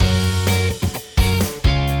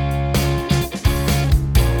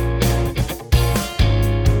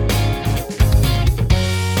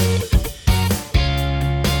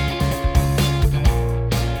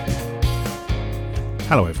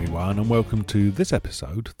Hello everyone and welcome to this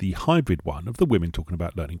episode, the hybrid one of the Women Talking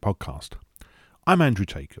About Learning podcast. I'm Andrew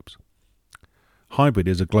Jacobs. Hybrid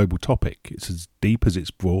is a global topic. It's as deep as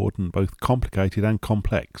it's broad and both complicated and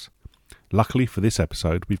complex. Luckily for this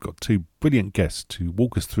episode, we've got two brilliant guests to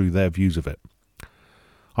walk us through their views of it.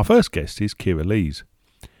 Our first guest is Kira Lees.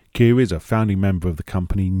 Kira is a founding member of the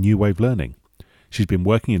company New Wave Learning. She's been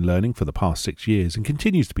working in learning for the past 6 years and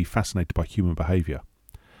continues to be fascinated by human behaviour.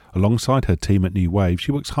 Alongside her team at New Wave,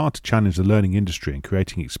 she works hard to challenge the learning industry in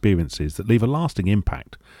creating experiences that leave a lasting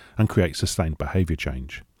impact and create sustained behaviour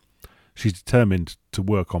change. She's determined to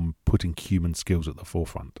work on putting human skills at the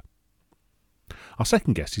forefront. Our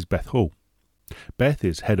second guest is Beth Hall. Beth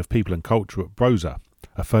is Head of People and Culture at Brosa,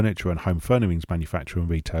 a furniture and home furnishings manufacturer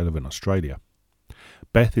and retailer in Australia.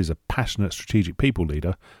 Beth is a passionate strategic people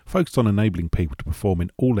leader focused on enabling people to perform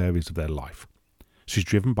in all areas of their life. She's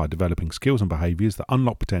driven by developing skills and behaviours that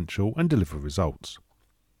unlock potential and deliver results.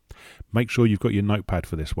 Make sure you've got your notepad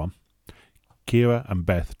for this one. Kira and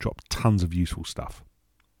Beth drop tons of useful stuff.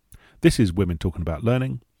 This is Women Talking About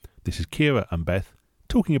Learning. This is Kira and Beth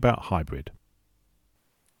talking about hybrid.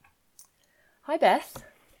 Hi Beth.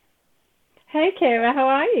 Hey Kira, how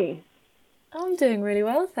are you? I'm doing really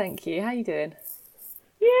well, thank you. How are you doing?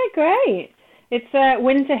 Yeah, great. It's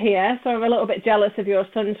winter here, so I'm a little bit jealous of your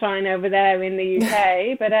sunshine over there in the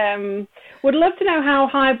UK, but would love to know how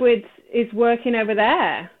hybrid is working over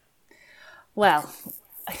there. Well,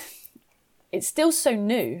 it's still so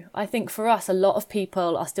new. I think for us, a lot of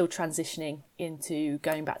people are still transitioning into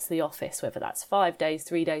going back to the office, whether that's 5 days,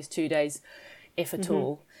 3 days, 2 days, if at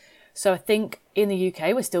all. So I think in the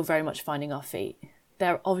UK, we're still very much finding our feet.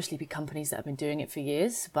 There will obviously be companies that have been doing it for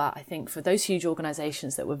years, but I think for those huge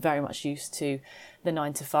organisations that were very much used to the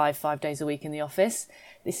 9 to 5, 5 days a week in the office,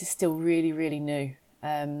 this is still really, really new.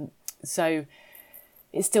 So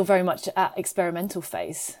it's still very much at experimental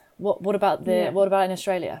phase. What about in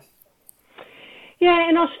Australia? Yeah,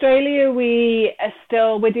 in Australia we're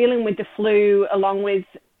dealing with the flu along with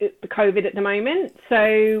the COVID at the moment.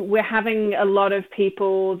 So we're having a lot of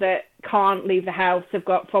people that can't leave the house. They've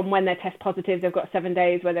got, from when they test positive, they've got 7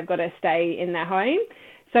 days where they've got to stay in their home.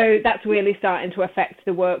 So that's really starting to affect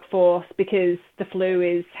the workforce because the flu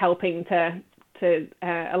is helping to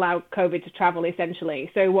allow COVID to travel essentially.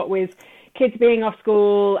 So what with kids being off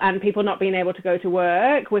school and people not being able to go to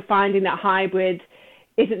work, we're finding that hybrid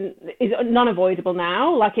is non-avoidable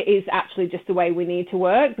now. Like, it is actually just the way we need to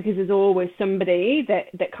work because there's always somebody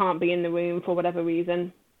that can't be in the room for whatever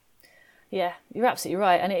reason. Yeah, you're absolutely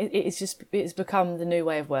right. And it's become the new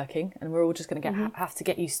way of working, and we're all just going to have to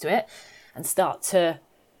get used to it and start to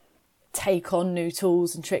take on new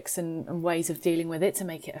tools and tricks and ways of dealing with it to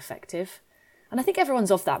make it effective. And I think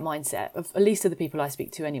everyone's of that mindset, at least of the people I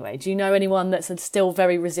speak to anyway. Do you know anyone that's still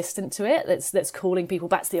very resistant to it, that's calling people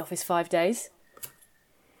back to the office 5 days?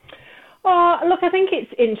 Oh, look, I think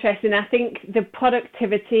it's interesting. I think the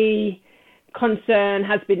productivity concern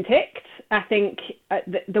has been ticked. I think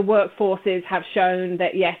the workforces have shown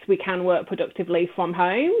that, yes, we can work productively from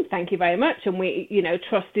home. Thank you very much. And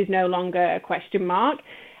trust is no longer a question mark.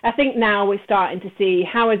 I think now we're starting to see,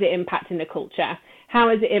 how is it impacting the culture? How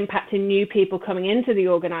is it impacting new people coming into the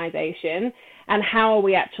organisation? And how are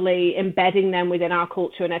we actually embedding them within our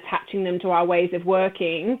culture and attaching them to our ways of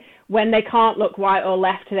working when they can't look right or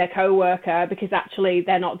left to their co-worker because actually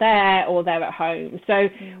they're not there or they're at home? So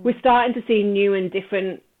we're starting to see new and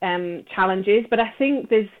different challenges, but I think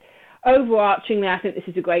overarchingly, I think this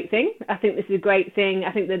is a great thing. I think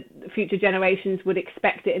that future generations would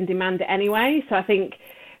expect it and demand it anyway. So I think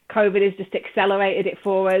COVID has just accelerated it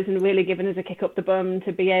for us and really given us a kick up the bum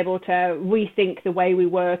to be able to rethink the way we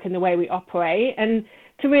work and the way we operate, and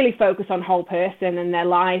to really focus on whole person and their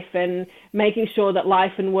life and making sure that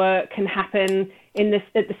life and work can happen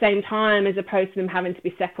at the same time, as opposed to them having to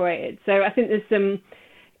be separated. So I think there's some,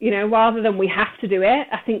 rather than we have to do it,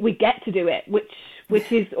 I think we get to do it,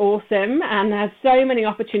 which is awesome and has so many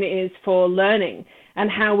opportunities for learning and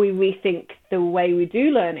how we rethink the way we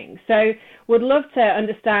do learning. So would love to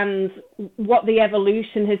understand what the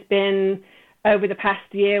evolution has been over the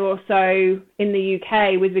past year or so in the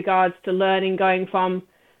UK with regards to learning going from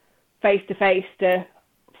face-to-face to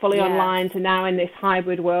fully online to now in this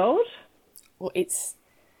hybrid world. Well,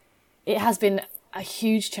 it has been a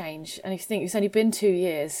huge change. And if you think it's only been 2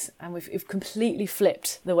 years and we've completely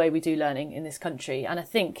flipped the way we do learning in this country. And I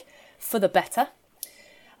think for the better.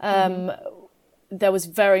 There was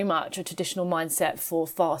very much a traditional mindset for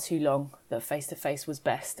far too long that face-to-face was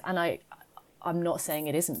best. And I'm not saying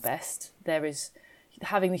it isn't best.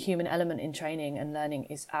 Having the human element in training and learning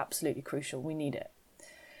is absolutely crucial. We need it,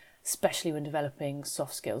 especially when developing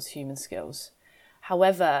soft skills, human skills.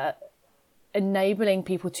 However, enabling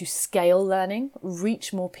people to scale learning,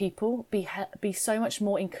 reach more people, be so much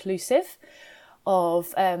more inclusive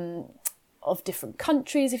of different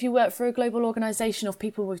countries. If you work for a global organisation, of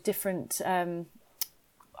people with different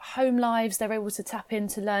home lives, they're able to tap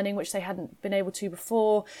into learning which they hadn't been able to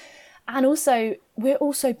before. And also, we're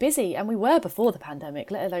all so busy, and we were before the pandemic,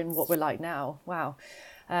 let alone what we're like now. Wow.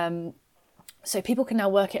 So people can now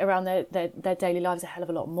work it around their daily lives a hell of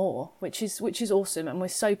a lot more, which is awesome, and we're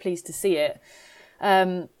so pleased to see it.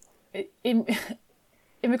 In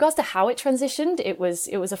regards to how it transitioned, it was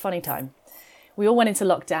a funny time. We all went into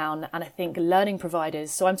lockdown, and I think learning providers,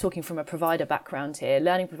 so I'm talking from a provider background here,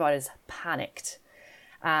 learning providers panicked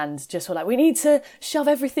and just were like, we need to shove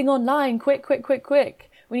everything online, quick.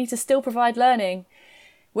 We need to still provide learning.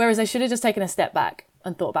 Whereas I should have just taken a step back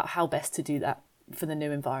and thought about how best to do that for the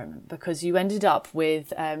new environment, because you ended up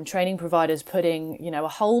with training providers putting, a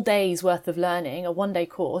whole day's worth of learning, a 1-day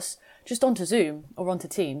course, just onto Zoom or onto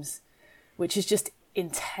Teams, which is just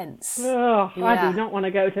intense. Oh, yeah. I do not want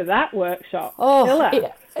to go to that workshop. Oh,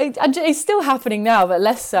 it's still happening now, but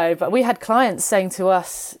less so. But we had clients saying to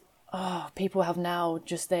us, people have now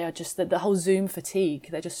they are just the whole Zoom fatigue.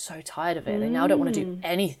 They're just so tired of it. They now don't want to do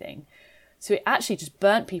anything. So it actually just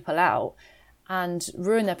burnt people out and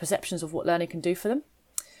ruined their perceptions of what learning can do for them.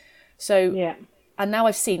 So, yeah. And now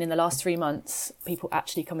I've seen in the last 3 months, people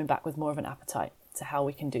actually coming back with more of an appetite to how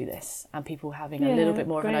we can do this, and people having a little bit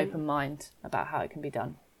more of an open mind about how it can be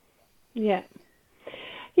done. Yeah.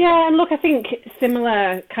 Yeah, and look, I think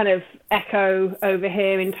similar kind of echo over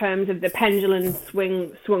here in terms of the pendulum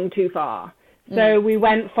swung too far. So we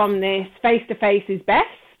went from this face-to-face is best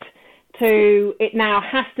to it now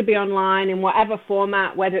has to be online in whatever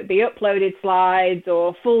format, whether it be uploaded slides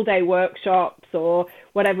or full-day workshops or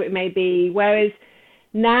whatever it may be. Whereas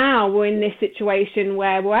now we're in this situation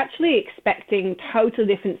where we're actually expecting totally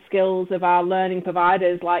different skills of our learning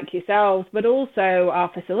providers like yourselves, but also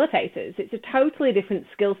our facilitators. It's a totally different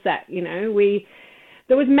skill set.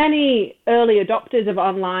 There was many early adopters of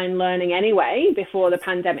online learning anyway before the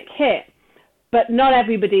pandemic hit, but not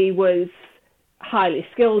everybody was highly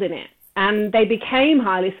skilled in it. And they became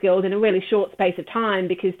highly skilled in a really short space of time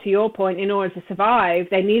because, to your point, in order to survive,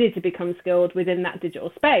 they needed to become skilled within that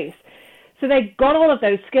digital space. So they got all of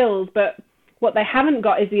those skills, but what they haven't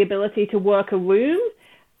got is the ability to work a room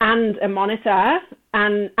and a monitor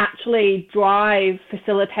and actually drive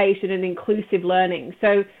facilitation and inclusive learning.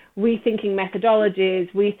 So rethinking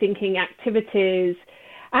methodologies, rethinking activities,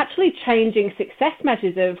 actually changing success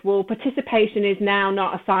measures of, well, participation is now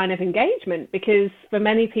not a sign of engagement, because for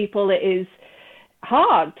many people it is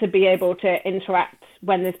hard to be able to interact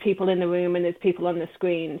when there's people in the room and there's people on the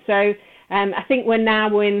screen. So I think we're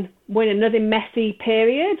in another messy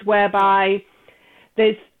period whereby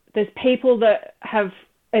there's people that have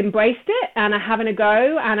embraced it and are having a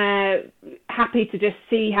go and are happy to just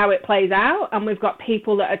see how it plays out, and we've got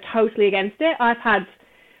people that are totally against it. I've had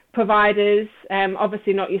providers,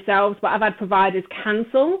 obviously not yourselves, but I've had providers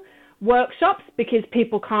cancel workshops because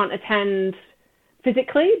people can't attend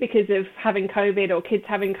physically because of having COVID or kids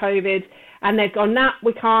having COVID, and they've gone,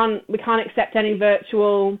 we can't accept any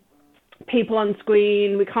virtual people on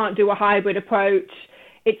screen, we can't do a hybrid approach.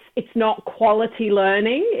 It's not quality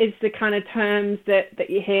learning is the kind of terms that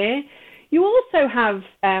you hear. You also have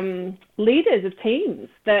leaders of teams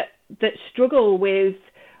that struggle with,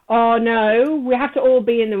 oh no, we have to all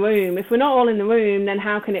be in the room. If we're not all in the room, then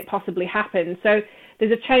how can it possibly happen? So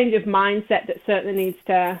there's a change of mindset that certainly needs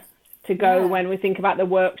to go when we think about the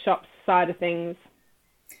workshops side of things.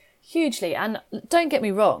 Hugely. And don't get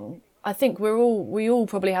me wrong, I think we all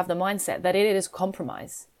probably have the mindset that it is a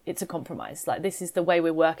compromise. It's a compromise. Like, this is the way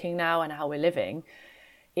we're working now and how we're living.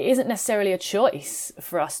 It isn't necessarily a choice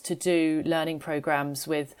for us to do learning programs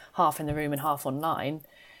with half in the room and half online.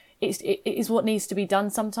 It is what needs to be done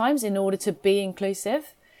sometimes in order to be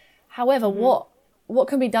inclusive. However, what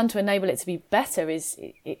can be done to enable it to be better is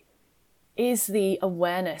the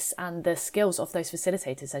awareness and the skills of those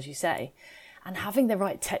facilitators, as you say, and having the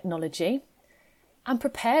right technology and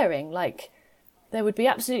preparing. Like, there would be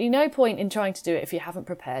absolutely no point in trying to do it if you haven't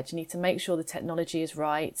prepared. You need to make sure the technology is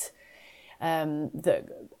right. The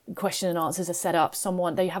question and answers are set up.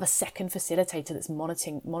 They have a second facilitator that's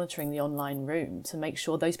monitoring the online room to make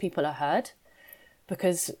sure those people are heard.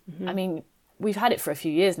 Because, I mean, we've had it for a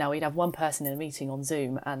few years now. We'd have one person in a meeting on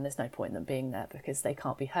Zoom and there's no point in them being there because they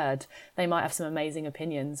can't be heard. They might have some amazing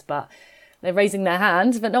opinions, but they're raising their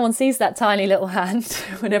hand, but no one sees that tiny little hand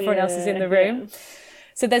when everyone else is in the room. Yeah.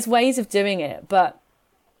 So there's ways of doing it. But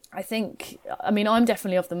I'm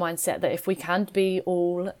definitely of the mindset that if we can be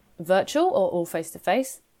all virtual or all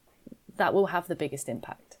face-to-face, that will have the biggest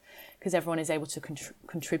impact because everyone is able to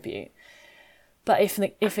contribute. But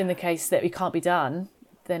if in the case that it can't be done,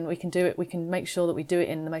 then we can do it. We can make sure that we do it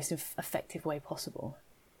in the most effective way possible.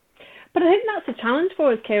 But I think that's a challenge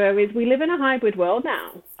for us, Kira, is we live in a hybrid world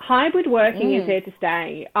now. Hybrid working is here to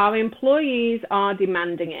stay. Our employees are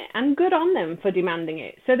demanding it, and good on them for demanding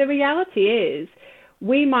it. So the reality is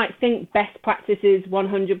we might think best practice is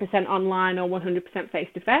 100% online or 100%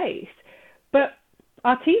 face-to-face, but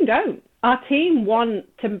our team don't. Our team want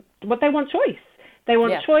choice. They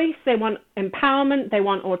want choice, they want empowerment, they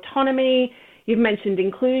want autonomy. You've mentioned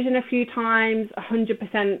inclusion a few times,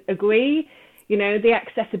 100% agree. You know, the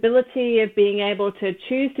accessibility of being able to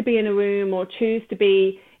choose to be in a room or choose to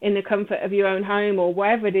be in the comfort of your own home or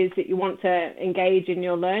wherever it is that you want to engage in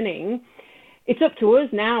your learning. It's up to us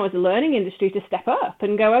now as a learning industry to step up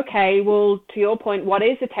and go, okay, well, to your point, what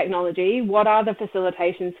is the technology? What are the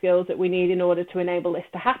facilitation skills that we need in order to enable this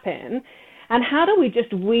to happen? And how do we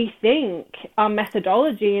just rethink our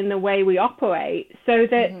methodology and the way we operate so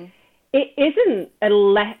that it isn't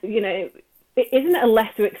it isn't a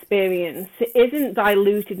lesser experience. It isn't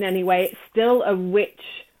diluted in any way. It's still a rich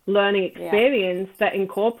learning experience that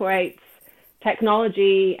incorporates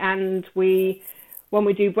technology. And when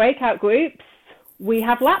we do breakout groups, we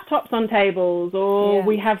have laptops on tables, or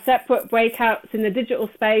we have separate breakouts in the digital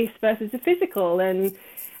space versus the physical. And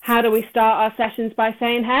how do we start our sessions by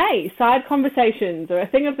saying, hey, side conversations are a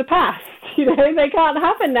thing of the past. You know, they can't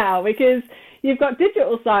happen now because you've got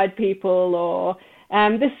digital side people, or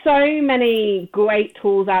there's so many great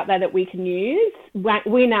tools out there that we can use.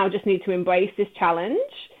 We now just need to embrace this challenge.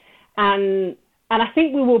 And I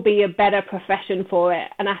think we will be a better profession for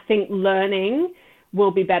it. And I think learning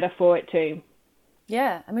will be better for it too.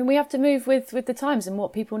 Yeah, I mean, we have to move with the times and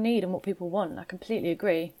what people need and what people want. I completely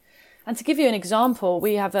agree. And to give you an example,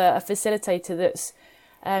 we have a facilitator that's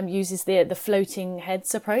uses the floating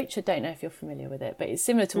heads approach. I don't know if you're familiar with it, but it's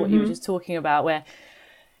similar to what you were just talking about, where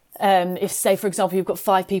if, say, for example, you've got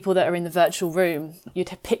 5 people that are in the virtual room,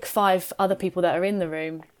 you'd pick 5 other people that are in the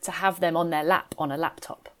room to have them on their lap on a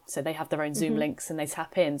laptop. So they have their own Zoom links and they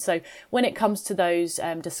tap in. So when it comes to those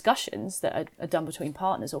discussions that are done between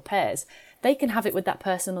partners or pairs, they can have it with that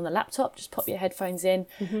person on the laptop. Just pop your headphones in.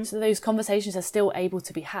 So those conversations are still able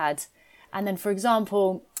to be had. And then, for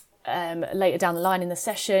example, later down the line in the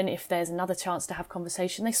session, if there's another chance to have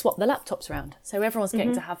conversation, they swap the laptops around. So everyone's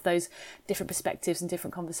getting to have those different perspectives and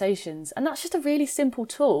different conversations. And that's just a really simple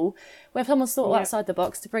tool where someone's thought outside the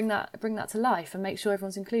box to bring that to life and make sure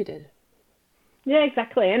everyone's included. Yeah,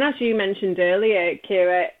 exactly. And as you mentioned earlier,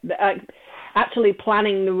 Kira, actually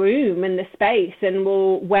planning the room and the space, and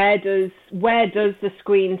where does the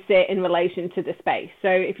screen sit in relation to the space? So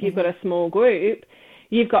if you've got a small group,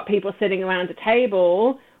 you've got people sitting around a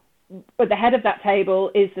table. At the head of that table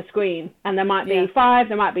is the screen, and there might be 5,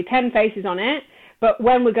 there might be 10 faces on it. But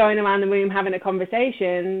when we're going around the room having a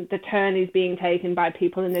conversation, the turn is being taken by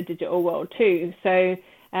people in the digital world too. So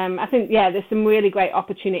I think, there's some really great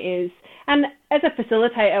opportunities. And as a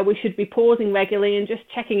facilitator, we should be pausing regularly and just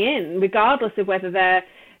checking in, regardless of whether they're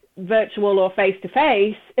virtual or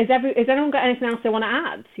face-to-face. Is anyone got anything else they want to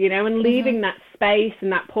add? You know, and leaving that space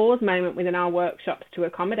and that pause moment within our workshops to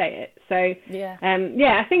accommodate it. So,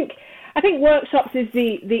 I think workshops is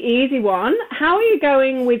the easy one. How are you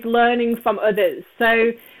going with learning from others?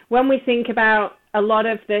 So when we think about a lot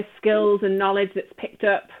of the skills and knowledge that's picked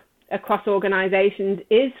up across organizations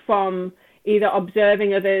is from either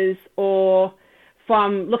observing others or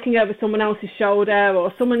from looking over someone else's shoulder,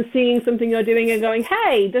 or someone seeing something you're doing and going,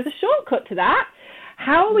 hey, there's a shortcut to that.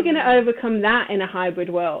 How are we going to overcome that in a hybrid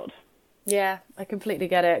world? Yeah, I completely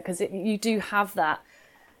get it, because you do have that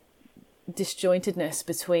disjointedness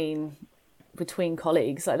between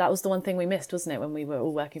colleagues. Like, that was the one thing we missed, wasn't it, when we were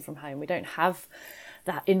all working from home? We don't have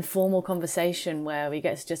that informal conversation where we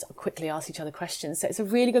get to just quickly ask each other questions. So it's a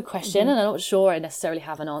really good question, and I'm not sure I necessarily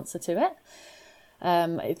have an answer to it.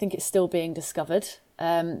 I think it's still being discovered.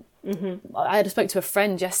 I spoke to a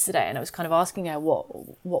friend yesterday, and I was kind of asking her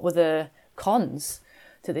what were the cons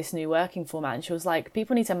to this new working format, and she was like,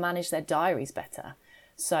 people need to manage their diaries better.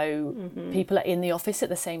 So people are in the office at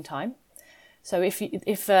the same time. So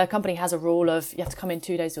if a company has a rule of you have to come in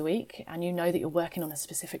 2 days a week, and you know that you're working on a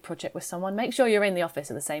specific project with someone, make sure you're in the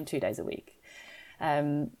office at the same 2 days a week.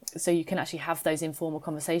 So you can actually have those informal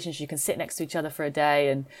conversations. You can sit next to each other for a day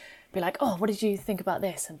and be like, oh, what did you think about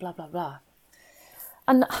this? And blah, blah, blah.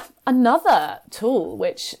 And another tool,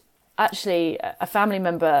 which actually a family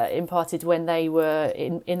member imparted when they were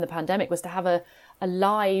in the pandemic, was to have a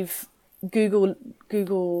live Google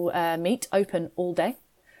Meet open all day.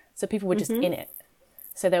 So people were just in it.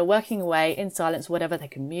 So they're working away in silence, whatever. They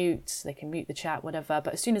can mute the chat, whatever.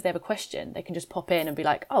 But as soon as they have a question, they can just pop in and be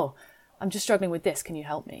like, oh, I'm just struggling with this. Can you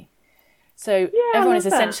help me? So everyone is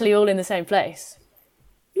essentially all in the same place.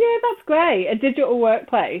 Yeah, that's great. A digital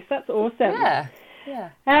workplace. That's awesome. Yeah.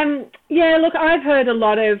 Look, I've heard a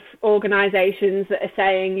lot of organisations that are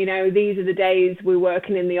saying, these are the days we're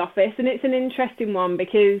working in the office. And it's an interesting one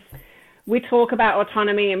because we talk about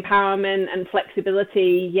autonomy, empowerment and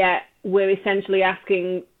flexibility, yet we're essentially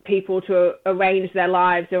asking people to arrange their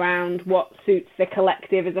lives around what suits the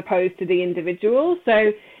collective as opposed to the individual.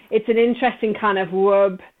 So it's an interesting kind of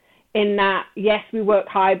rub in that, yes, we work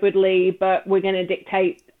hybridly, but we're going to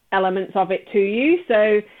dictate elements of it to you.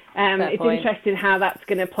 So it's interesting how that's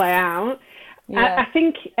going to play out. Yeah. I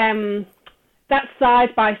think that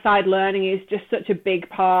side-by-side learning is just such a big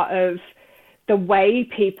part of the way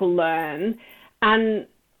people learn. And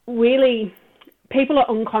really, people are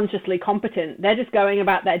unconsciously competent. They're just going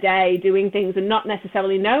about their day, doing things and not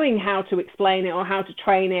necessarily knowing how to explain it or how to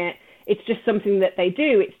train it. It's just something that they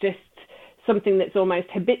do. It's just something that's almost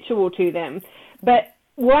habitual to them. But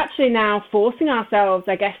we're actually now forcing ourselves,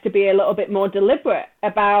 I guess, to be a little bit more deliberate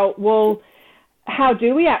about, well, how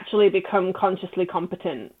do we actually become consciously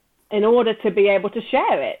competent in order to be able to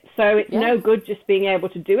share it? So it's no good just being able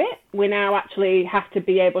to do it. We now actually have to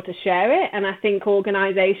be able to share it. And I think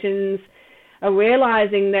organizations are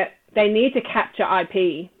realizing that they need to capture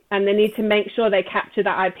IP, and they need to make sure they capture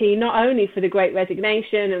that IP, not only for the Great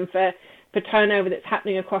Resignation and for turnover that's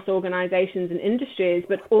happening across organizations and industries,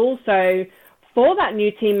 but also for that new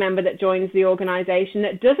team member that joins the organization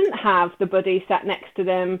that doesn't have the buddy sat next to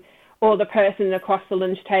them or the person across the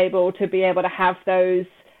lunch table to be able to have those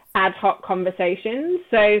ad hoc conversations.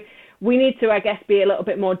 So we need to, I guess, be a little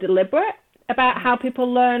bit more deliberate about how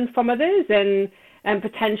people learn from others and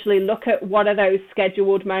potentially look at what are those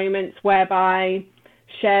scheduled moments whereby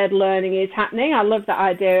shared learning is happening. I love that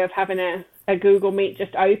idea of having a Google Meet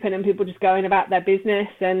just open and people just going about their business.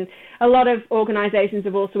 And a lot of organizations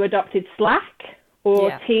have also adopted Slack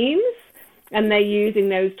or Teams, and they're using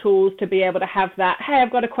those tools to be able to have that, hey,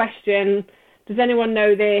 I've got a question. Does anyone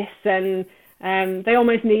know this? And they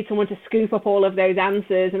almost need someone to scoop up all of those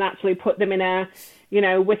answers and actually put them in a,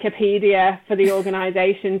 Wikipedia for the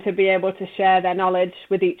organization to be able to share their knowledge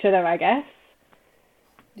with each other, I guess.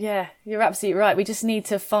 Yeah, you're absolutely right. We just need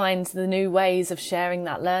to find the new ways of sharing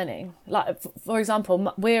that learning. Like, for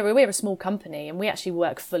example, we're a small company and we actually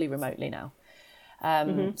work fully remotely now.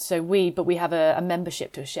 So we have a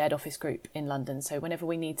membership to a shared office group in London. So whenever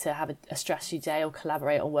we need to have a strategy day or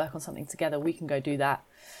collaborate or work on something together, we can go do that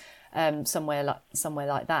somewhere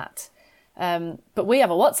like that. But we have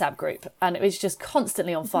a WhatsApp group and it's just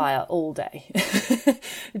constantly on fire all day.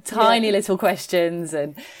 Tiny little questions.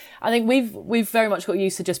 And I think we've very much got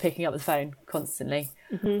used to just picking up the phone constantly,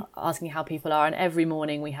 asking how people are. And every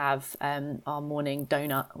morning we have our morning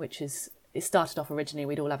donut, it started off originally,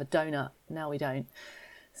 we'd all have a donut. Now we don't.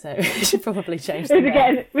 So we should probably change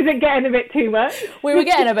that. Was it getting a bit too much? We were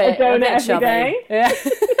getting a bit every day. Yeah.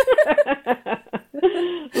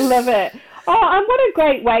 Love it. Oh, and what a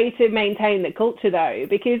great way to maintain the culture, though,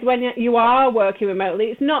 because when you are working remotely,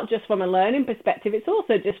 it's not just from a learning perspective, it's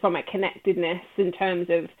also just from a connectedness in terms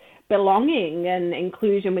of belonging and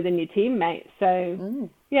inclusion within your teammates. So,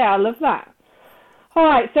 yeah, I love that. All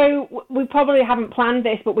right, so we probably haven't planned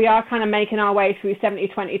this, but we are kind of making our way through 70,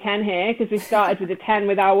 20, 10 here, because we started with the 10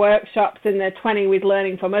 with our workshops and the 20 with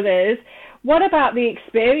learning from others. What about the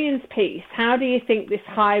experience piece? How do you think this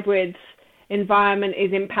hybrid environment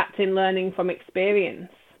is impacting learning from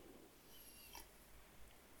experience?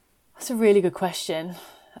 That's a really good question.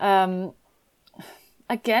 Again,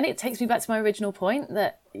 it takes me back to my original point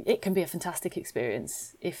that it can be a fantastic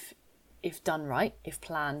experience if done right, if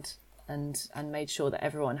planned and made sure that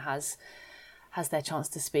everyone has their chance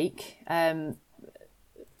to speak. The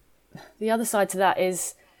other side to that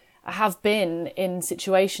is I have been in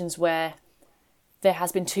situations where there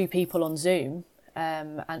has been two people on Zoom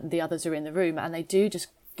and the others are in the room and they do just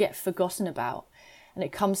get forgotten about. And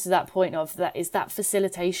it comes to that point of that is that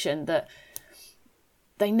facilitation that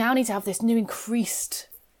they now need to have this new increased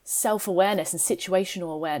self-awareness and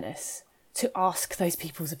situational awareness to ask those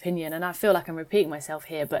people's opinion. And I feel like I'm repeating myself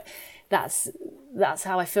here, but that's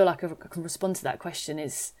how I feel like I can respond to that question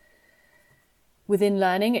is within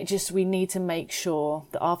learning. We need to make sure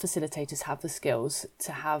that our facilitators have the skills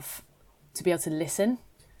to be able to listen,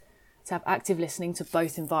 to have active listening to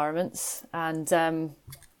both environments and to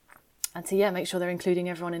make sure they're including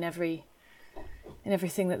everyone in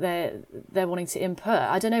everything that they're wanting to input.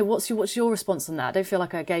 I don't know, what's your response on that? I don't feel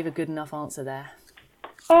like I gave a good enough answer there.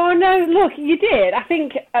 Oh, no, look, you did. I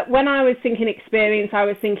think when I was thinking experience, I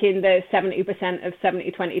was thinking the 70% of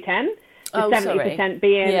 70-20-10. The 70%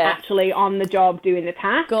 being actually on the job doing the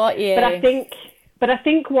task. Got you. But I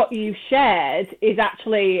think what you've shared is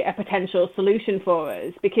actually a potential solution for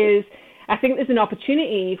us, because I think there's an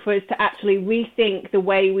opportunity for us to actually rethink the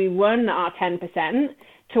way we run our 10%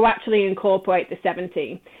 to actually incorporate the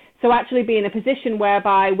 70. So actually be in a position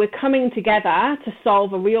whereby we're coming together to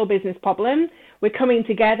solve a real business problem. We're coming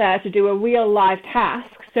together to do a real live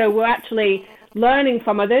task. So we're actually learning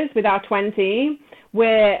from others with our 20.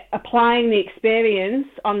 We're applying the experience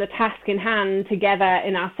on the task in hand together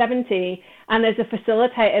in our 70. And there's a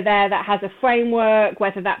facilitator there that has a framework,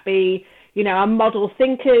 whether that be, you know, a model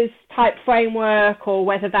thinkers type framework, or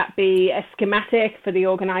whether that be a schematic for the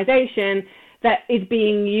organization that is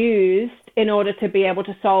being used in order to be able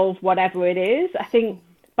to solve whatever it is. I think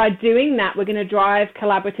by doing that, we're going to drive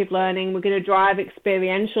collaborative learning, we're going to drive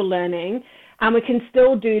experiential learning, and we can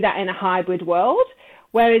still do that in a hybrid world.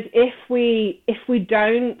 Whereas if we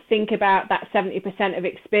don't think about that 70% of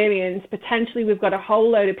experience, potentially we've got a whole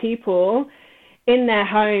load of people in their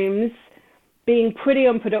homes being pretty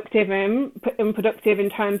unproductive in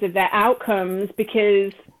terms of their outcomes,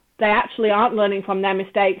 because they actually aren't learning from their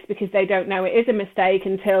mistakes because they don't know it is a mistake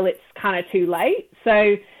until it's kind of too late.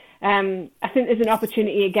 So I think there's an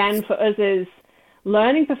opportunity again for us as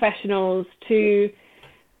learning professionals to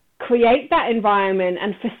create that environment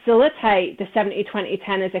and facilitate the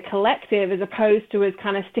 70-20-10 as a collective, as opposed to us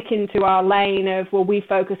kind of sticking to our lane of, well, we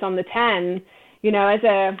focus on the 10. You know, as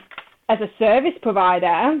a service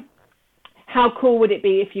provider, how cool would it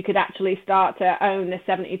be if you could actually start to own the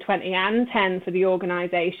 70-20 and 10 for the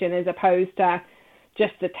organization, as opposed to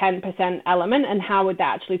just the 10% element? And how would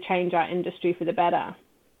that actually change our industry for the better?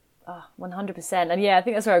 100%. And yeah, I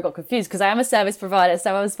think that's where I got confused, because I am a service provider,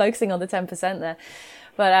 so I was focusing on the 10% there.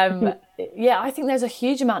 But yeah, I think there's a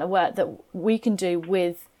huge amount of work that we can do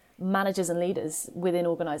with managers and leaders within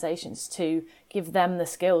organizations to give them the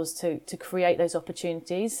skills to create those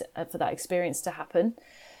opportunities for that experience to happen.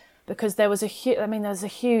 Because there was a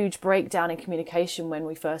huge breakdown in communication when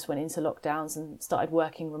we first went into lockdowns and started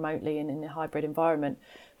working remotely and in a hybrid environment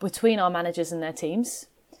between our managers and their teams.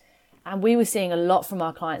 And we were seeing a lot from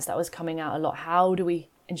our clients that was coming out a lot. How do we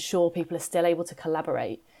ensure people are still able to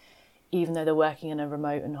collaborate, even though they're working in a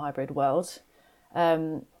remote and hybrid world?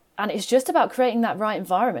 And it's just about creating that right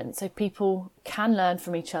environment so people can learn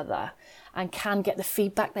from each other and can get the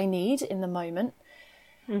feedback they need in the moment.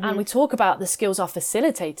 Mm-hmm. And we talk about the skills our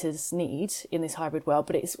facilitators need in this hybrid world,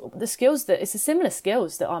 but it's the similar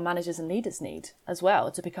skills that our managers and leaders need as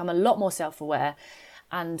well, to become a lot more self-aware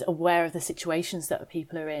and aware of the situations that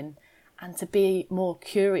people are in, and to be more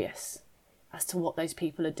curious as to what those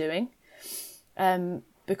people are doing.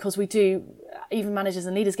 Because even managers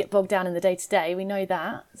and leaders get bogged down in the day-to-day, we know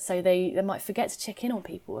that. So they might forget to check in on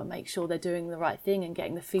people and make sure they're doing the right thing and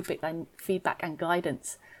getting the feedback and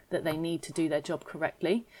guidance that they need to do their job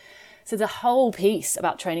correctly. So the whole piece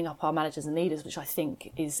about training up our managers and leaders, which I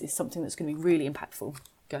think is something that's going to be really impactful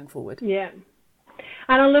going forward. Yeah.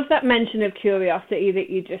 And I love that mention of curiosity that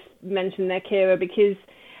you just mentioned there, Kira, because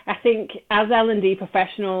I think as L&D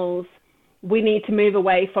professionals, we need to move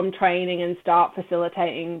away from training and start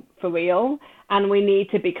facilitating for real. And we need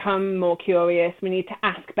to become more curious. We need to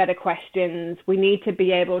ask better questions. We need to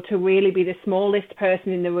be able to really be the smallest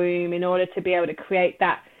person in the room in order to be able to create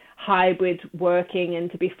that hybrid working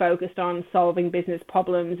and to be focused on solving business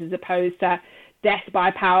problems, as opposed to death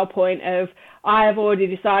by PowerPoint of, I have already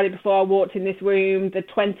decided before I walked in this room the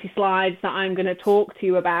 20 slides that I'm going to talk to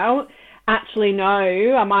you about. Actually,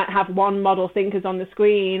 no, I might have one model thinkers on the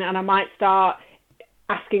screen, and I might start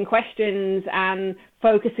asking questions and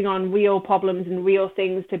focusing on real problems and real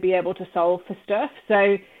things to be able to solve for stuff.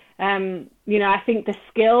 So, I think the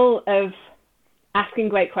skill of asking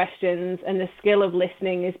great questions and the skill of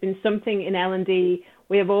listening has been something in L&D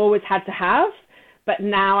we have always had to have. But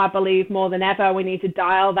now I believe more than ever, we need to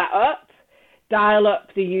dial up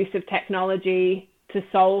the use of technology to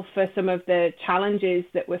solve for some of the challenges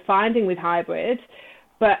that we're finding with hybrid,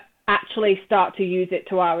 but actually start to use it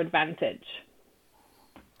to our advantage.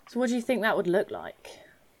 So what do you think that would look like?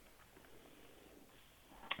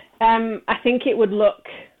 I think it would look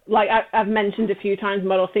like, I've mentioned a few times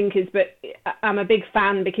model thinkers, but I'm a big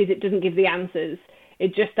fan because it doesn't give the answers.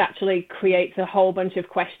 It just actually creates a whole bunch of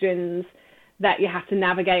questions that you have to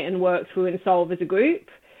navigate and work through and solve as a group.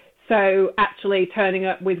 So actually turning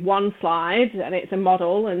up with one slide, and it's a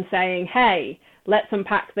model, and saying, hey, let's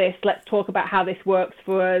unpack this. Let's talk about how this works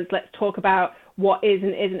for us. Let's talk about what is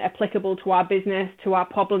and isn't applicable to our business, to our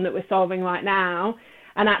problem that we're solving right now.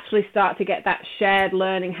 and actually start to get that shared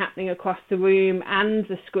learning happening across the room and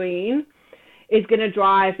the screen is going to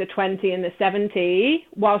drive the 20 and the 70,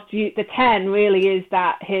 whilst the 10 really is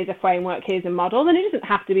that here's a framework, here's a model. And it doesn't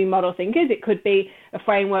have to be model thinkers. It could be a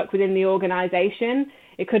framework within the organisation.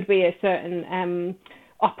 It could be a certain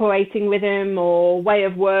operating rhythm or way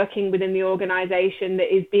of working within the organisation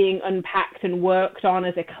that is being unpacked and worked on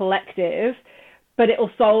as a collective. But it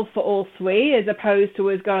will solve for all three, as opposed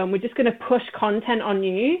to us going, we're just going to push content on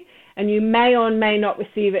you, and you may or may not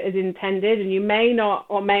receive it as intended, and you may not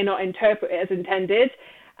or may not interpret it as intended,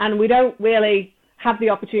 and we don't really have the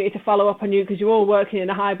opportunity to follow up on you because you're all working in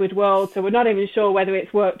a hybrid world, so we're not even sure whether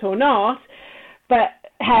it's worked or not. But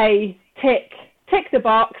hey, tick the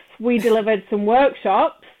box, we delivered some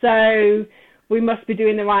workshops, so we must be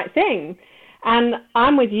doing the right thing. And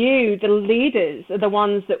I'm with you, the leaders are the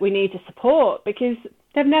ones that we need to support, because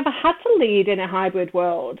they've never had to lead in a hybrid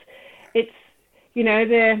world. It's, you know,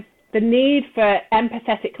 the need for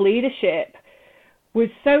empathetic leadership was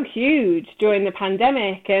so huge during the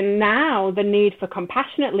pandemic, and now the need for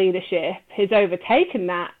compassionate leadership has overtaken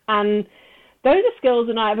that. And those are skills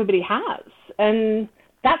that not everybody has. And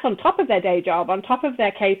that's on top of their day job, on top of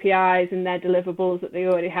their KPIs and their deliverables that they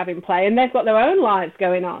already have in play. And they've got their own lives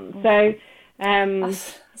going on. So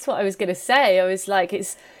that's what I was going to say. I was like,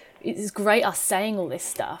 it's great us saying all this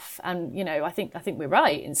stuff, and you know, I think we're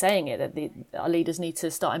right in saying it, that our leaders need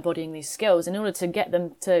to start embodying these skills. In order to get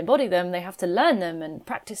them to embody them, they have to learn them and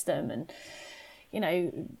practice them, and you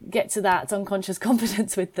know, get to that unconscious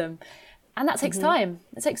competence with them. And that takes time.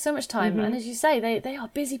 It takes so much time. And as you say, they are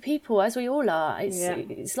busy people, as we all are.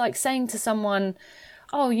 It's like saying to someone,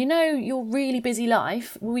 oh, you know, your really busy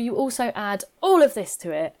life, will you also add all of this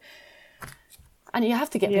to it? And you have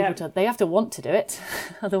to get people they have to want to do it.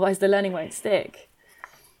 Otherwise the learning won't stick.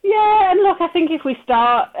 Yeah, and look, I think if we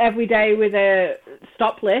start every day with a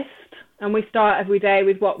stop list, and we start every day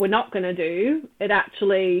with what we're not going to do, it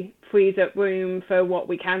actually frees up room for what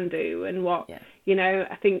we can do. And what, you know,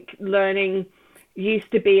 I think learning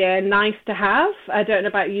used to be a nice to have. I don't know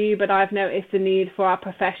about you, but I've noticed the need for our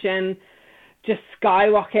profession just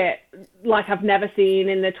skyrocket like I've never seen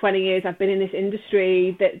in the 20 years I've been in this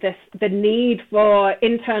industry. That the need for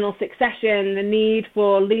internal succession, the need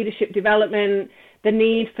for leadership development, the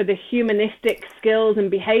need for the humanistic skills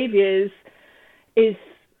and behaviours is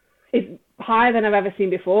higher than I've ever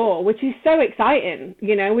seen before, which is so exciting.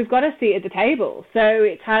 You know, we've got a seat at the table, so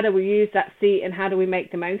it's how do we use that seat and how do we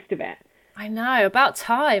make the most of it? I know, about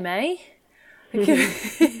time, eh?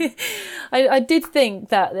 I did think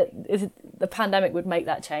that the pandemic would make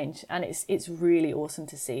that change, and it's really awesome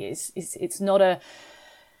to see. It's not a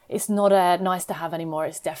nice to have anymore.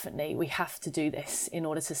 It's definitely, we have to do this in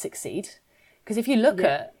order to succeed. Because if you look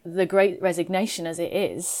at the Great Resignation as it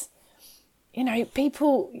is, you know,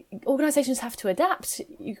 organisations have to adapt.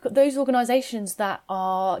 You've got those organisations that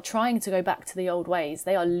are trying to go back to the old ways.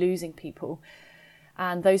 They are losing people.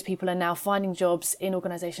 And those people are now finding jobs in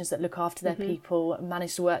organisations that look after their people,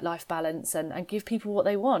 manage the work-life balance and give people what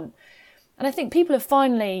they want. And I think people have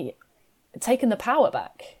finally taken the power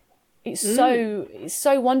back. It's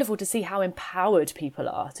so wonderful to see how empowered people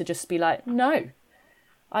are to just be like, no,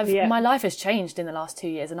 my life has changed in the last 2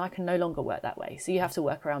 years and I can no longer work that way. So you have to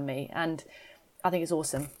work around me. And I think it's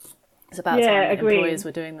awesome. It's about time that employers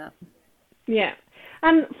were doing that. Yeah.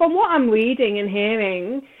 And from what I'm reading and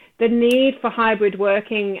hearing, the need for hybrid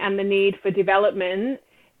working and the need for development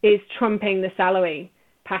is trumping the salary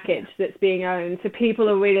package that's being owned. So people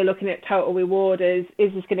are really looking at total reward as,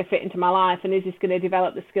 is this going to fit into my life, and is this going to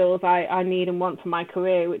develop the skills I need and want for my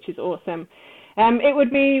career, which is awesome. It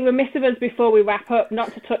would be remiss of us before we wrap up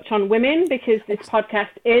not to touch on women, because this podcast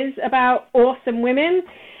is about awesome women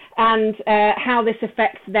and how this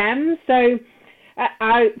affects them. So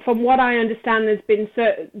from what I understand, there's been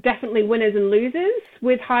definitely winners and losers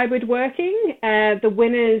with hybrid working. The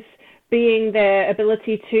winners being their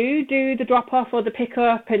ability to do the drop-off or the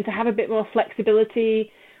pick-up and to have a bit more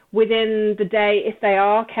flexibility within the day if they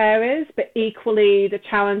are carers, but equally the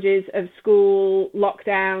challenges of school,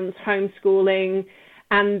 lockdowns, homeschooling,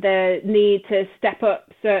 and the need to step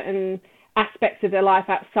up certain aspects of their life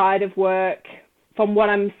outside of work. From what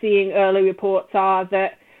I'm seeing, early reports are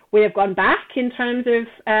that we have gone back in terms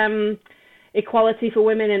of equality for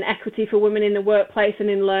women and equity for women in the workplace and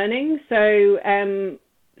in learning. So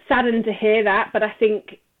saddened to hear that, but I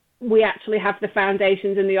think we actually have the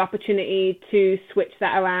foundations and the opportunity to switch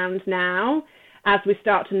that around now as we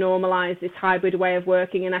start to normalise this hybrid way of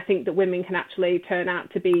working. And I think that women can actually turn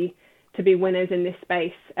out to be winners in this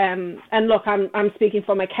space. And look, I'm speaking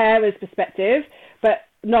from a carer's perspective, but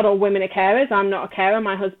not all women are carers. I'm not a carer.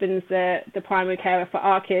 My husband's the primary carer for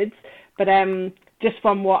our kids. But just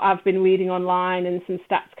from what I've been reading online and some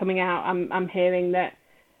stats coming out, I'm hearing that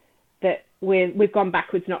we've gone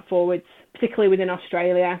backwards, not forwards, particularly within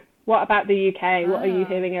Australia. What about the UK? What are you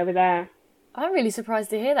hearing over there? I'm really surprised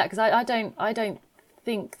to hear that, because I don't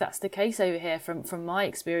think that's the case over here from my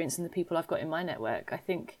experience and the people I've got in my network. I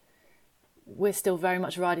think we're still very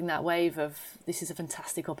much riding that wave of this is a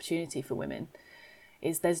fantastic opportunity for women.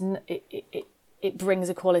 It brings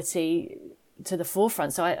equality to the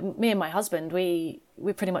forefront. So me and my husband, we're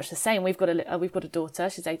pretty much the same. We've got a daughter.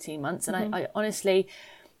 She's 18 months, and I honestly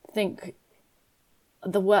think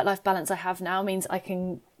the work-life balance I have now means I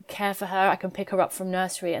can care for her. I can pick her up from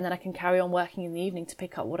nursery, and then I can carry on working in the evening to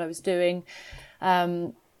pick up what I was doing.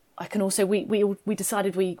 I can also, we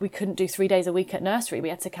decided we couldn't do 3 days a week at nursery. We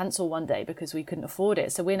had to cancel one day because we couldn't afford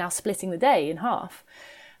it. So we're now splitting the day in half.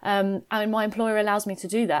 And my employer allows me to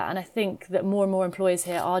do that. And I think that more and more employers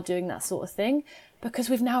here are doing that sort of thing, because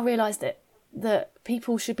we've now realised that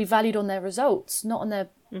people should be valued on their results, not on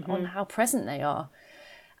on how present they are.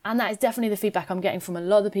 And that is definitely the feedback I'm getting from a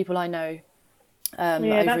lot of the people I know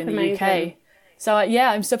over in the UK. So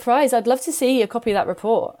I'm surprised. I'd love to see a copy of that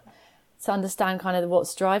report to understand kind of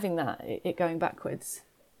what's driving that, it going backwards.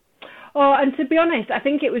 Oh, and to be honest, I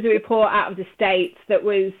think it was a report out of the States that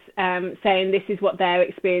was saying this is what they're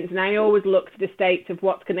experiencing. And I always look to the States of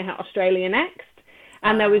what's going to hit Australia next.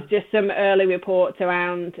 And there was just some early reports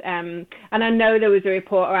around, and I know there was a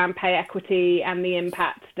report around pay equity and the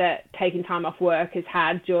impact that taking time off work has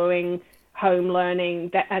had during home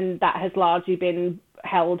learning, and that has largely been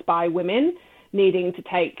held by women needing to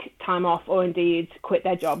take time off or indeed quit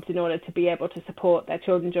their jobs in order to be able to support their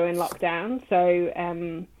children during lockdown. So,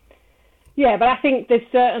 but I think there's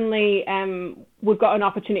certainly, we've got an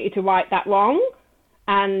opportunity to right that wrong,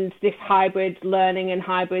 and this hybrid learning and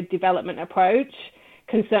hybrid development approach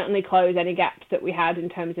can certainly close any gaps that we had in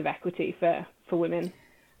terms of equity for women.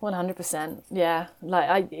 100%. Yeah.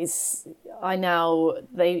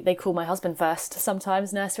 They call my husband first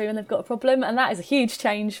sometimes nursery when they've got a problem, and that is a huge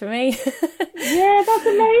change for me. Yeah, that's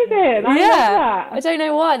amazing. I love that. I don't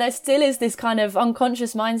know why. There still is this kind of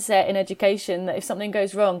unconscious mindset in education that if something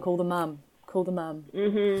goes wrong, call the mum.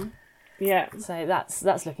 Mm-hmm. Yeah. So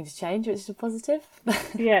that's looking to change, which is a positive.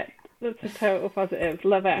 Yeah. That's a total positive.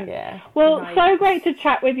 Love it. Yeah. Well, so great to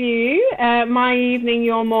chat with you. My evening,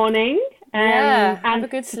 your morning. And have a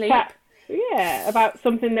good sleep. Chat, about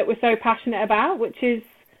something that we're so passionate about, which is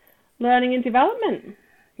learning and development.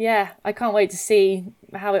 Yeah, I can't wait to see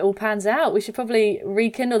how it all pans out. We should probably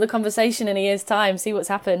rekindle the conversation in a year's time, see what's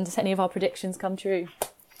happened, if any of our predictions come true.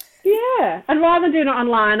 Yeah, and rather than doing it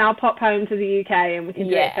online, I'll pop home to the UK and we can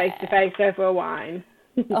do it face-to-face over a wine.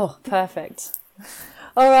 Oh, perfect.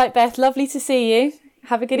 All right, Beth, lovely to see you.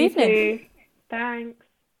 Have a good evening. Too. Thanks.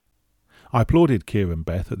 I applauded Kira and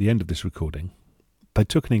Beth at the end of this recording. They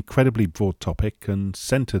took an incredibly broad topic and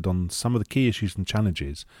centred on some of the key issues and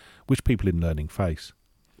challenges which people in learning face.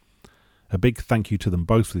 A big thank you to them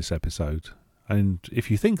both for this episode, and if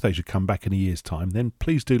you think they should come back in a year's time, then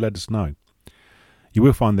please do let us know. You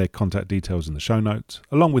will find their contact details in the show notes,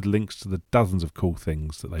 along with links to the dozens of cool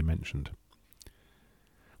things that they mentioned.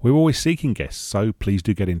 We're always seeking guests, so please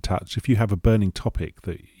do get in touch if you have a burning topic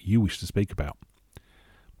that you wish to speak about.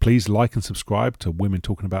 Please like and subscribe to Women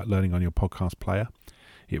Talking About Learning on your podcast player.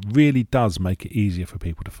 It really does make it easier for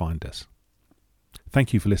people to find us.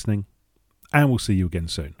 Thank you for listening, and we'll see you again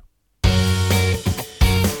soon.